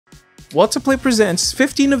What to Play presents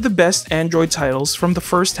 15 of the best Android titles from the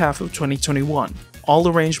first half of 2021, all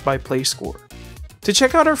arranged by PlayScore. To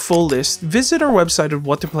check out our full list, visit our website at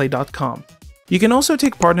whattoplay.com. You can also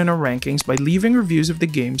take part in our rankings by leaving reviews of the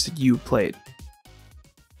games that you played.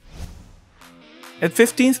 At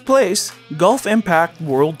 15th place, Golf Impact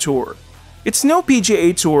World Tour. It's no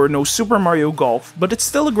PGA Tour, no Super Mario Golf, but it's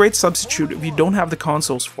still a great substitute if you don't have the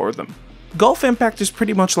consoles for them. Golf Impact is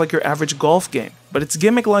pretty much like your average golf game, but its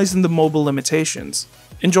gimmick lies in the mobile limitations.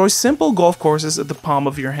 Enjoy simple golf courses at the palm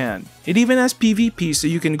of your hand. It even has PvP so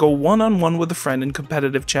you can go one-on-one with a friend in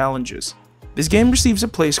competitive challenges. This game receives a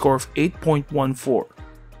play score of 8.14.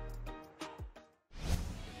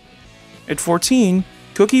 At 14,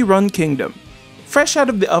 Cookie Run Kingdom. Fresh out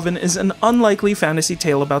of the oven is an unlikely fantasy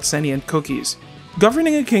tale about sentient cookies.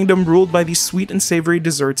 Governing a kingdom ruled by these sweet and savory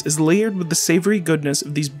desserts is layered with the savory goodness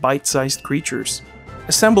of these bite-sized creatures.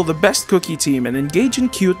 Assemble the best cookie team and engage in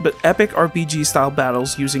cute but epic RPG-style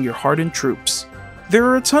battles using your hardened troops. There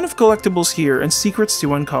are a ton of collectibles here and secrets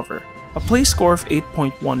to uncover. A play score of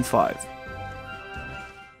 8.15.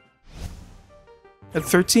 At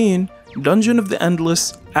 13, Dungeon of the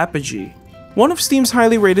Endless Apogee. One of Steam's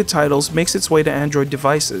highly rated titles makes its way to Android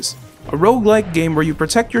devices. A roguelike game where you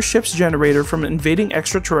protect your ship's generator from invading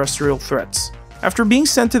extraterrestrial threats. After being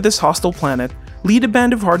sent to this hostile planet, lead a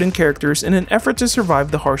band of hardened characters in an effort to survive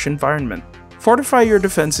the harsh environment. Fortify your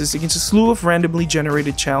defenses against a slew of randomly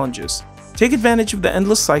generated challenges. Take advantage of the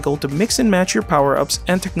endless cycle to mix and match your power-ups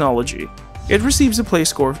and technology. It receives a play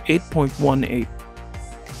score of 8.18.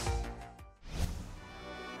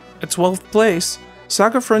 At 12th place,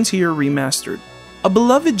 SaGa Frontier Remastered. A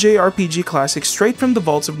beloved JRPG classic straight from the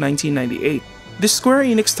vaults of 1998, this Square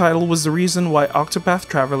Enix title was the reason why Octopath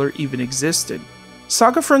Traveler even existed.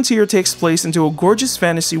 SaGa Frontier takes place into a gorgeous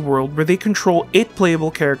fantasy world where they control 8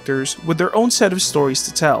 playable characters with their own set of stories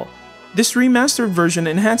to tell. This remastered version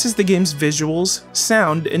enhances the game's visuals,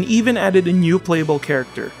 sound, and even added a new playable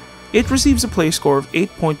character. It receives a play score of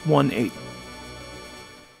 8.18.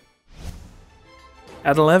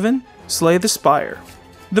 At 11, Slay the Spire.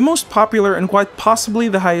 The most popular and quite possibly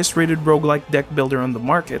the highest rated roguelike deck builder on the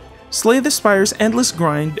market, Slay the Spire's endless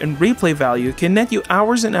grind and replay value can net you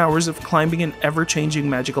hours and hours of climbing an ever-changing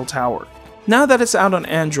magical tower. Now that it's out on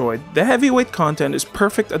Android, the heavyweight content is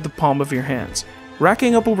perfect at the palm of your hands.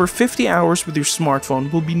 Racking up over 50 hours with your smartphone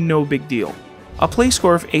will be no big deal. A play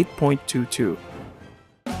score of 8.22.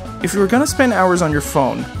 If you're gonna spend hours on your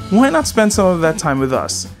phone, why not spend some of that time with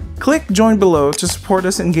us? Click join below to support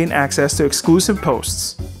us and gain access to exclusive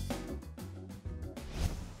posts.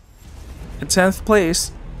 At 10th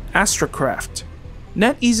place, Astracraft.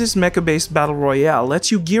 NetEase's mecha-based battle royale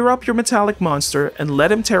lets you gear up your metallic monster and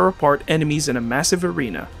let him tear apart enemies in a massive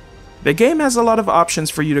arena. The game has a lot of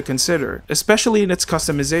options for you to consider, especially in its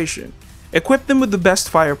customization. Equip them with the best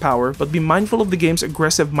firepower, but be mindful of the game's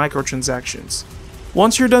aggressive microtransactions.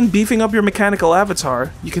 Once you're done beefing up your mechanical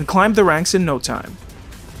avatar, you can climb the ranks in no time.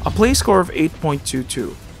 A play score of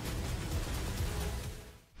 8.22.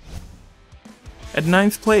 At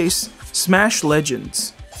 9th place, Smash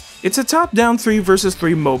Legends. It's a top-down 3 vs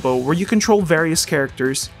 3 MOBA where you control various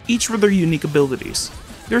characters, each with their unique abilities.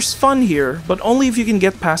 There's fun here, but only if you can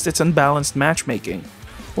get past its unbalanced matchmaking.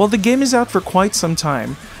 While the game is out for quite some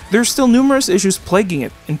time, there are still numerous issues plaguing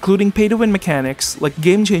it, including pay-to-win mechanics like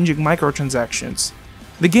game-changing microtransactions.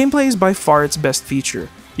 The gameplay is by far its best feature.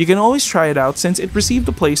 You can always try it out since it received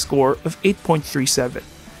a play score of 8.37.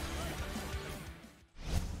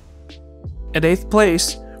 At 8th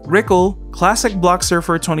place, Rickle Classic Block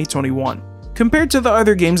Surfer 2021. Compared to the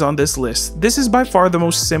other games on this list, this is by far the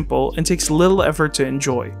most simple and takes little effort to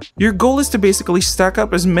enjoy. Your goal is to basically stack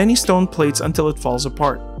up as many stone plates until it falls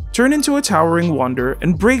apart, turn into a towering wonder,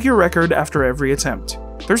 and break your record after every attempt.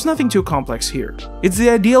 There's nothing too complex here. It's the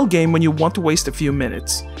ideal game when you want to waste a few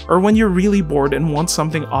minutes, or when you're really bored and want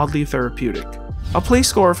something oddly therapeutic. A play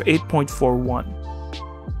score of 8.41.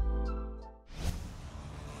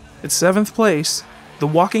 At 7th place, The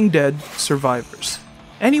Walking Dead Survivors.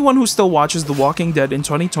 Anyone who still watches The Walking Dead in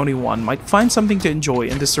 2021 might find something to enjoy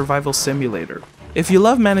in this survival simulator. If you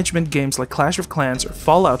love management games like Clash of Clans or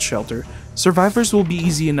Fallout Shelter, Survivors will be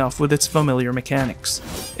easy enough with its familiar mechanics.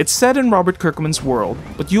 It's set in Robert Kirkman's world,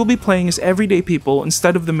 but you'll be playing as everyday people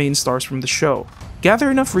instead of the main stars from the show. Gather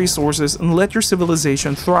enough resources and let your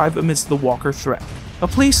civilization thrive amidst the walker threat. A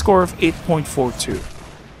play score of 8.42.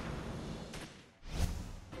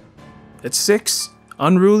 At 6,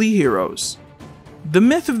 Unruly Heroes. The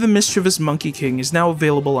myth of the mischievous Monkey King is now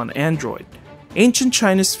available on Android. Ancient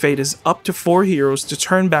China's fate is up to 4 heroes to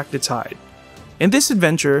turn back the tide. In this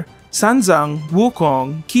adventure, Sanzang,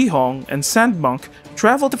 Wukong, Qihong, and Sandmonk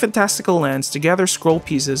travel to fantastical lands to gather scroll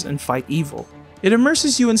pieces and fight evil. It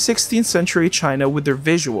immerses you in 16th century China with their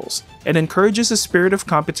visuals, and encourages a spirit of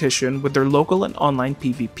competition with their local and online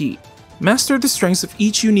PvP. Master the strengths of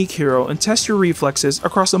each unique hero and test your reflexes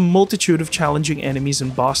across a multitude of challenging enemies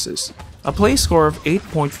and bosses. A play score of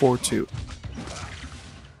 8.42.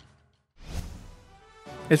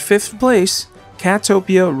 At 5th place,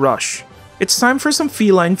 Catopia Rush. It's time for some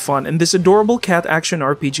feline fun in this adorable cat action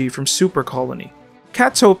RPG from Super Colony.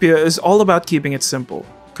 Catopia is all about keeping it simple.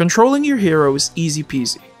 Controlling your hero is easy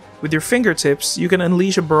peasy. With your fingertips, you can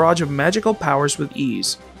unleash a barrage of magical powers with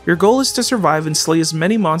ease. Your goal is to survive and slay as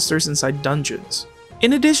many monsters inside dungeons.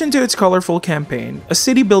 In addition to its colorful campaign, a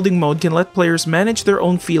city building mode can let players manage their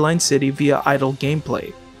own feline city via idle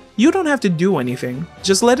gameplay. You don't have to do anything,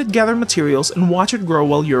 just let it gather materials and watch it grow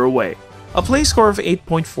while you're away. A play score of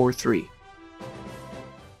 8.43.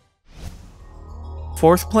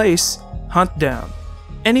 4th place, Huntdown.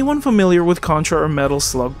 Anyone familiar with Contra or Metal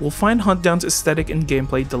Slug will find Huntdown's aesthetic and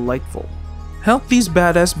gameplay delightful. Help these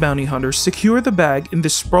badass bounty hunters secure the bag in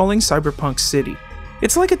this sprawling cyberpunk city.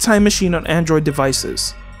 It's like a time machine on Android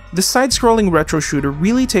devices. The side-scrolling retro shooter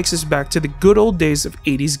really takes us back to the good old days of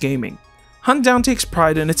 80s gaming. Huntdown takes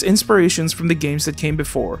pride in its inspirations from the games that came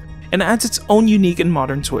before, and adds its own unique and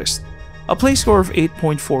modern twist. A play score of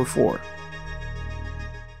 8.44.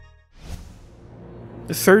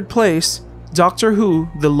 3rd place, Doctor Who: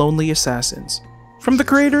 The Lonely Assassins. From the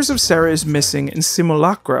creators of Sarah is Missing and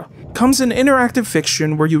Simulacra comes an interactive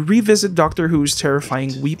fiction where you revisit Doctor Who's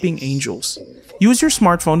terrifying Weeping Angels. Use your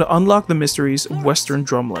smartphone to unlock the mysteries of Western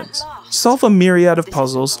drumlins. Solve a myriad of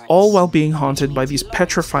puzzles, all while being haunted by these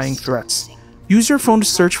petrifying threats. Use your phone to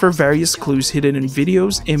search for various clues hidden in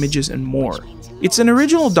videos, images, and more. It's an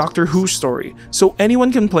original Doctor Who story, so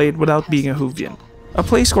anyone can play it without being a Whovian. A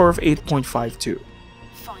play score of 8.52.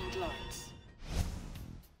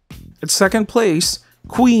 At 2nd place,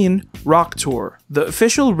 Queen Rock Tour, the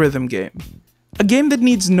official rhythm game. A game that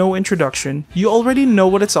needs no introduction, you already know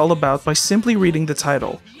what it's all about by simply reading the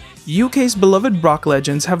title. UK's beloved rock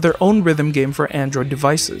legends have their own rhythm game for Android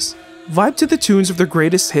devices. Vibe to the tunes of their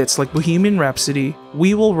greatest hits like Bohemian Rhapsody,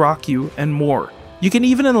 We Will Rock You, and more. You can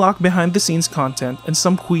even unlock behind-the-scenes content and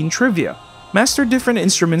some Queen trivia. Master different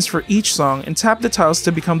instruments for each song and tap the tiles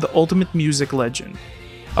to become the ultimate music legend.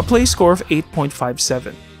 A play score of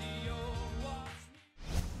 8.57.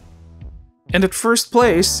 And at 1st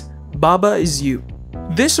place, Baba Is You.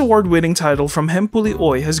 This award-winning title from Hempuli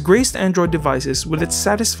Oy has graced Android devices with its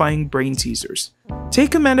satisfying brain teasers.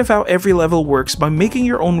 Take command of how every level works by making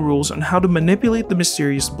your own rules on how to manipulate the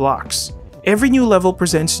mysterious blocks. Every new level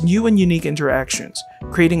presents new and unique interactions,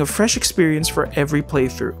 creating a fresh experience for every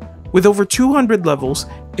playthrough. With over 200 levels,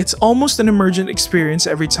 it's almost an emergent experience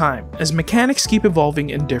every time, as mechanics keep evolving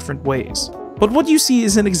in different ways. But what you see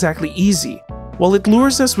isn't exactly easy. While it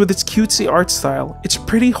lures us with its cutesy art style, it's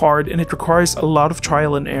pretty hard and it requires a lot of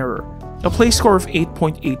trial and error. A play score of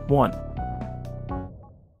 8.81.